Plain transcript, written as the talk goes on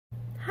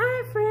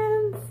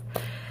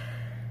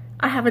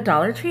I have a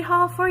Dollar Tree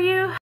haul for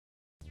you.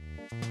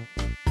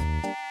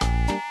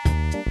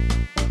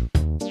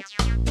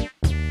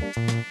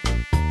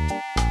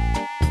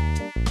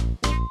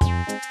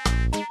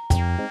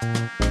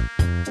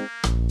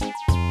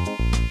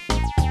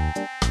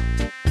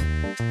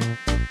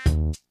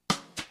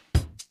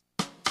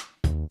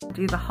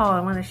 Do the haul I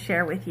want to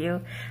share with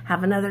you.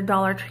 Have another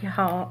Dollar Tree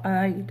haul.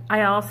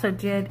 I also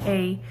did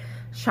a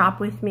shop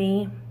with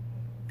me,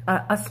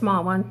 a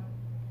small one,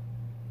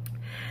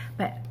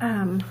 but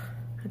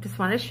I just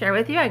want to share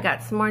with you. I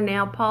got some more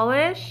nail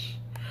polish.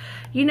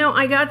 You know,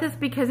 I got this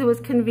because it was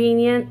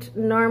convenient.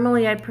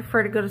 Normally I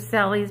prefer to go to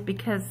Sally's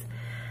because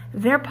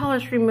their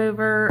polish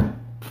remover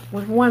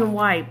with one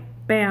wipe,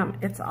 bam,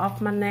 it's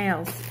off my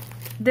nails.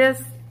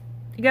 This,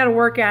 you got to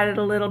work at it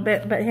a little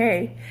bit, but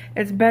hey,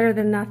 it's better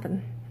than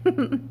nothing.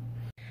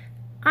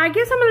 I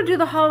guess I'm going to do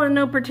the haul in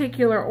no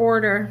particular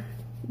order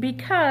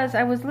because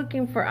I was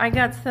looking for, I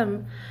got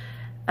some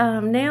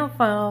nail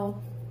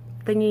file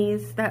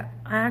thingies that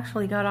I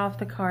actually got off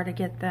the car to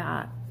get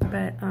that,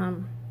 but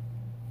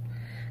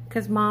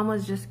because Mom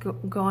was just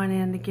going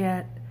in to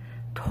get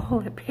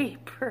toilet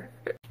paper.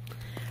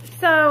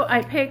 So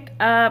I picked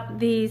up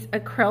these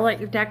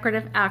acrylic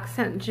decorative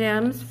accent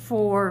gems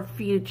for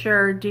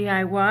future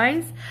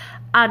DIYs.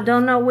 I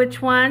don't know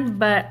which one,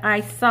 but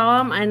I saw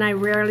them and I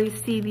rarely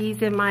see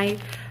these in my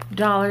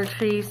Dollar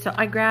Tree, so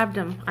I grabbed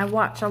them. I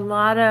watch a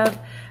lot of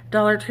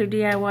Dollar Tree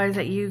DIYs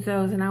that use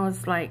those, and I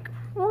was like,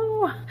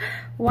 oh,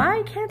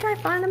 why can't I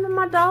find them in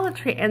my Dollar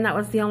Tree? And that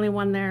was the only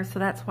one there, so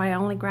that's why I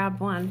only grabbed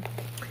one.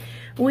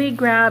 We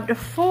grabbed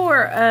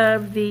 4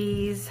 of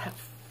these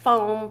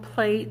foam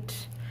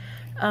plate,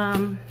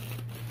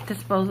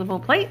 disposable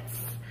plates,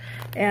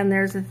 and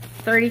there's a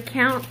 30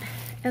 count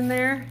in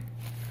there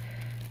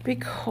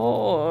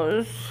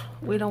because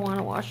we don't want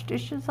to wash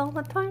dishes all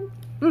the time.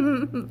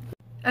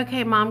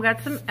 Okay, Mom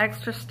got some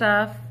extra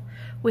stuff.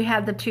 We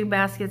had the 2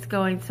 baskets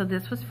going, so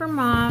this was for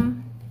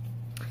Mom.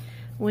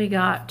 We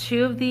got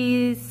 2 of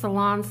these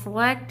Salon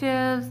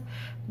Selectives.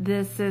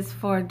 This is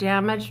for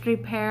damaged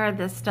repair.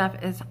 This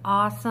stuff is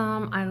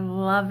awesome. I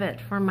love it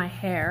for my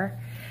hair.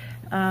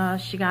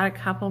 She got a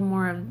couple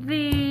more of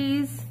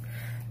these.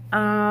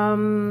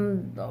 Oh,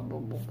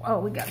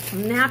 we got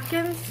some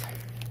napkins.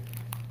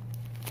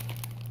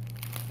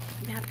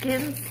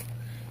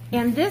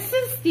 And this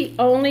is the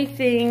only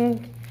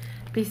thing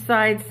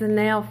besides the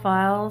nail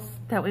files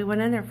that we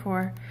went in there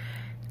for,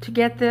 to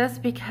get this,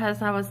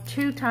 because I was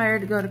too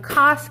tired to go to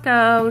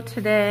Costco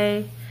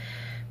today.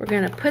 We're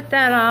gonna put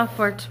that off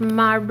for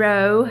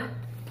tomorrow,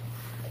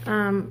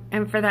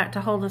 and for that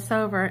to hold us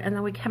over, and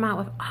then we come out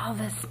with all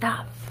this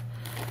stuff.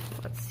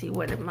 Let's see,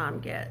 what did Mom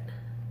get?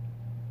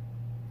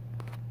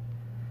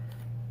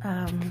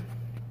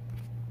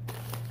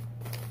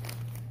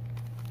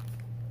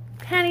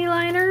 Panty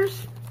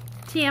liners.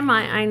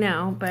 TMI, I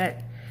know,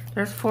 but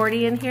there's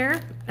 40 in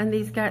here, and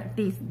these guys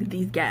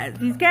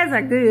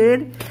are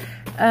good.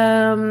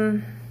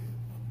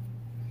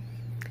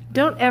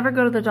 Don't ever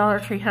go to the Dollar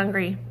Tree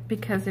hungry,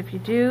 because if you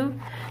do,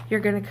 you're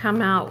gonna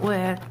come out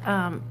with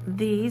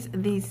these.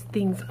 These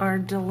things are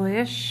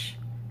delish.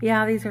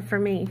 Yeah, these are for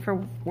me, for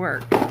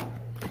work.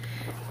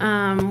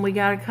 We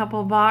got a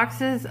couple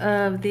boxes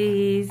of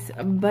these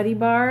Buddy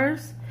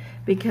Bars,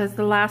 because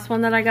the last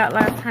one that I got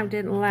last time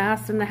didn't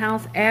last in the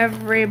house.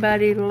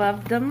 Everybody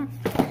loved them.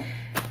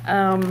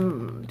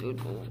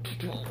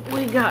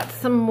 We got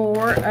some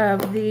more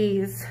of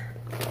these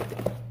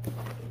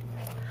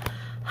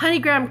honey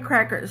graham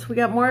crackers. We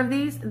got more of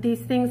these.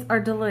 These things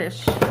are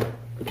delish.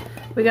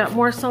 We got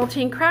more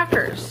saltine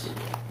crackers.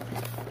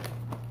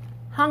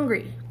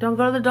 Hungry. Don't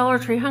go to the Dollar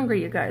Tree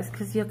hungry, you guys,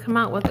 because you'll come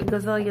out with a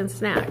gazillion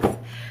snacks.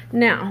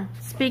 Now,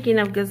 speaking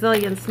of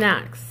gazillion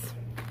snacks,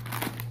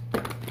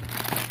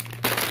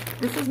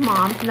 this is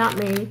Mom, not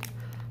me.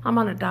 I'm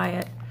on a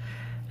diet.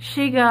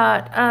 She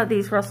got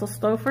these Russell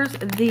Stouffer's.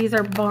 These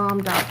are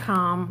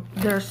bomb.com.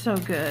 They're so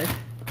good.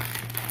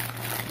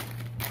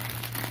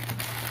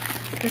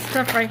 This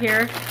stuff right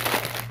here.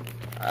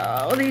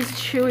 Oh, these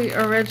Chewy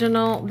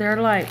Original.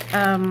 They're like,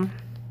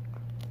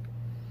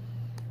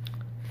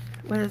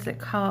 what is it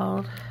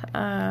called?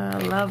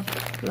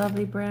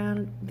 Lovely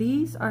brand.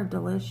 These are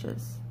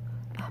delicious.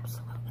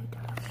 Absolutely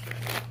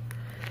delicious.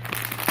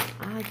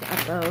 I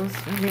got those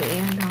for me,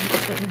 and I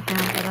shouldn't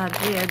have, but I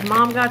did.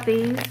 Mom got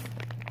these.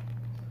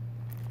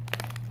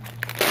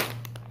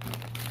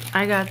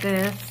 I got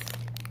this.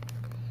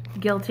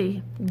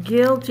 Guilty,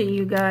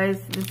 you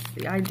guys.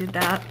 I did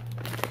that.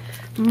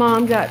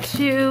 Mom got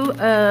 2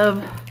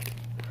 of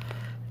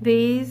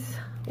these.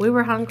 We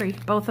were hungry,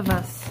 both of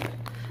us.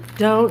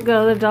 Don't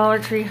go to the Dollar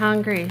Tree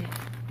hungry.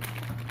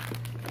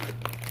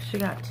 She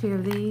got 2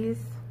 of these.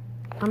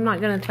 I'm not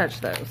gonna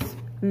touch those.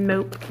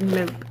 Nope,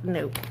 nope,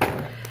 nope.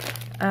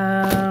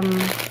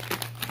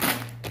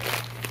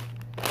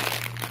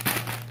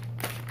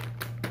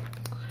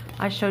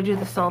 I showed you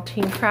the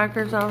saltine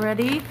crackers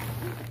already.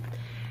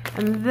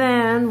 And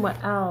then,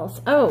 what else?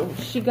 Oh,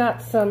 she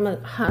got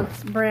some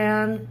Hunt's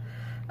brand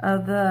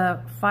of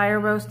the fire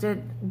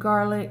roasted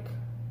garlic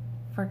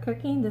for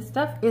cooking. This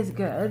stuff is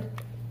good.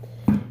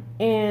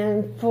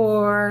 And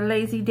for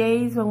lazy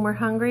days when we're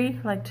hungry,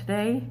 like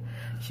today,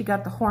 she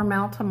got the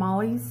Hormel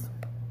tamales.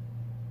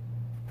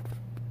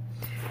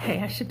 Hey,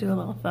 I should do a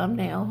little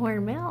thumbnail,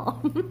 Hormel.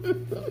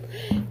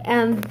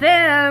 And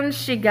then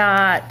she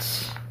got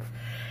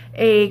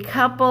a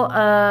couple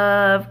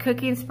of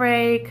cooking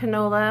spray,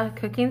 canola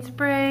cooking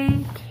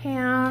spray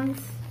cans.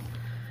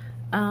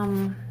 Let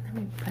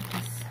me put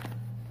this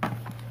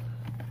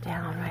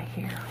down right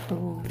here.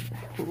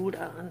 Hold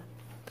on.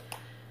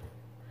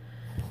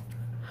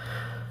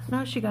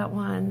 No, she got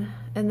one.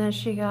 And then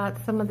she got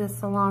some of this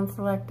Salon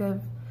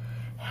Selective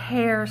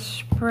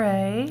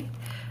hairspray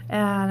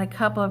and a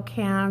couple of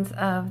cans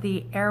of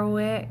the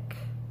Airwick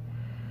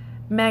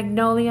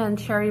Magnolia and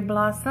Cherry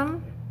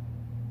Blossom.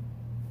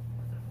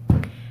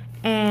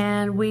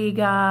 And we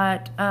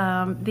got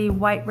the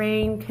White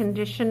Rain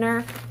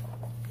conditioner,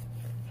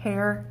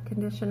 hair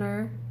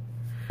conditioner,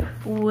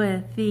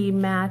 with the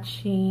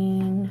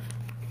matching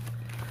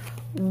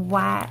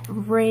White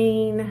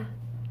Rain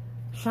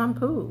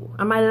shampoo.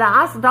 On my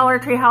last Dollar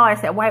Tree haul, I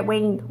said White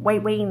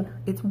Rain.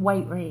 It's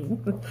White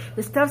Rain.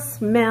 This stuff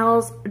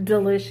smells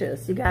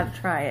delicious. You gotta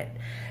try it.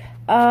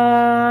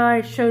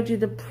 I showed you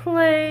the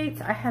plates.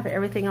 I have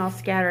everything all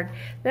scattered.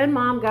 Then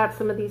Mom got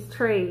some of these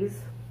trays.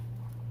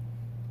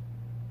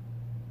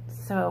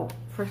 So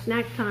for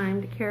snack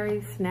time, to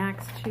carry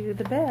snacks to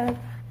the bed,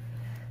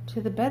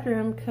 to the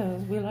bedroom,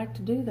 because we like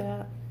to do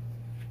that.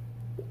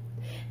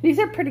 These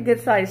are pretty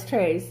good sized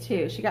trays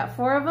too. She got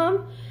 4 of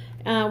them.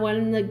 One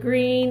in the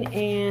green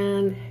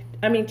and,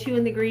 2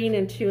 in the green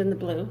and 2 in the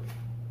blue.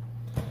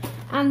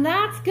 And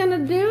that's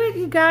gonna do it,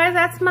 you guys.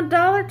 That's my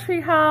Dollar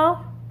Tree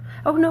haul.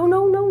 Oh, no.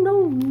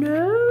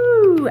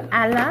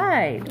 I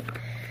lied.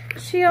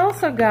 She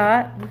also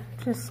got,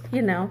 just,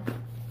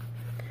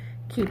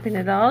 keeping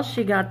it all,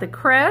 she got the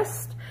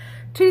Crest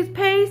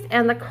toothpaste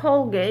and the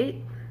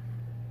Colgate,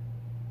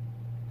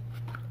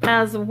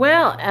 as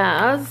well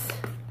as,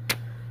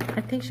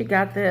 I think she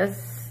got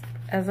this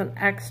as an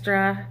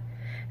extra.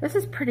 This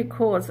is pretty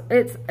cool.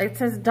 It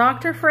says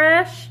Dr.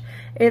 Fresh.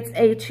 It's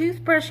a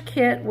toothbrush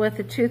kit with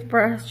a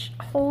toothbrush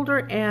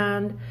holder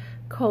and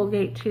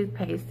Colgate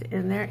toothpaste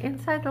in there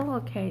inside the little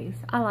case.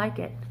 I like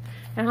it.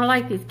 And I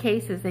like these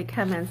cases. They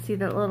come in. See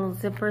that little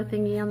zipper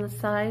thingy on the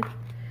side?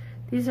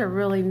 These are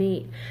really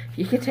neat.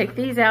 You can take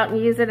these out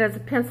and use it as a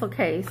pencil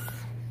case.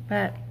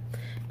 But,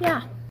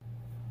 yeah.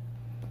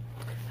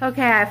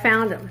 Okay, I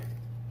found them.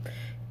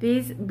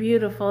 These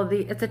beautiful.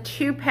 It's a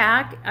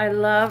 2-pack. I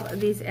love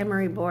these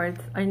emery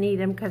boards. I need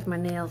them because my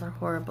nails are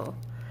horrible.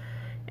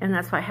 And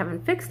that's why I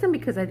haven't fixed them,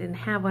 because I didn't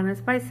have one.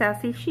 It's by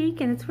Sassy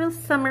Chic, and it's real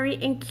summery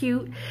and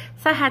cute.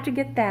 So I had to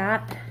get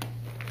that.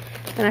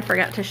 And I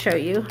forgot to show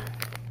you.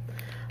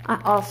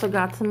 I also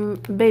got some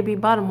baby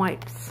bottom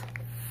wipes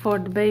for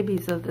the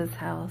babies of this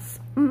house.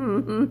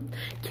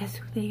 Guess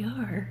who they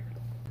are?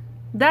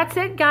 That's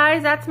it,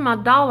 guys. That's my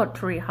Dollar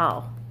Tree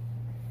haul.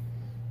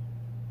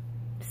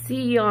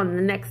 See you on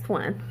the next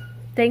one.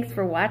 Thanks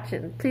for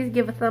watching. Please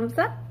give a thumbs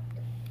up.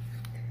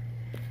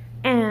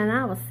 And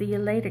I will see you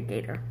later,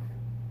 Gator.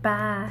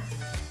 Bye.